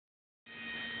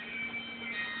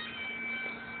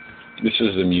This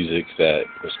is the music that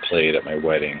was played at my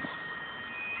wedding.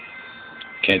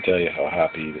 Can't tell you how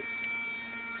happy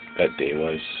that day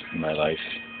was in my life.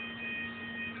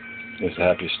 It was the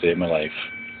happiest day of my life.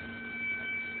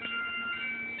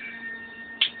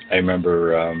 I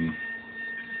remember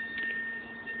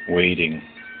waiting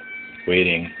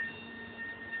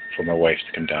for my wife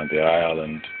to come down the aisle,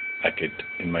 and I could,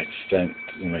 in my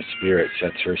spirit,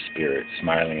 sense her spirit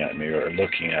smiling at me or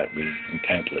looking at me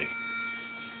intently.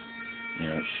 You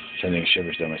know, sending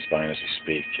shivers down my spine as we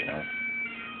speak, you know.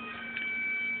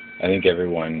 I think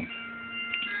everyone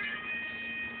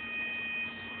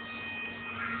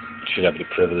should have the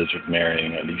privilege of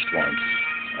marrying at least once.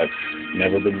 I've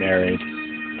never been married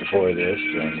before this,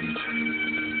 and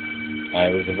I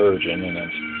was a virgin, and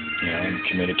I'm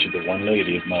committed to the one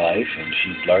lady of my life, and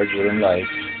she's larger than life.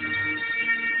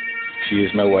 She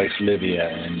is my wife, Livia,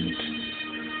 and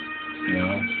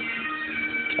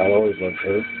I'll always love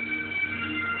her.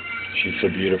 She's so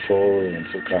beautiful and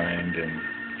so kind and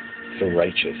so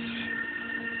righteous.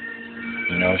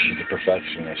 She's a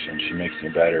perfectionist, and she makes me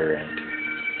better, and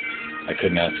I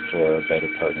couldn't ask for a better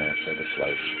partner for this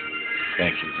life.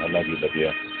 Thank you. I love you,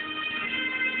 Livia.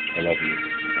 I love you.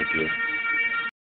 I do.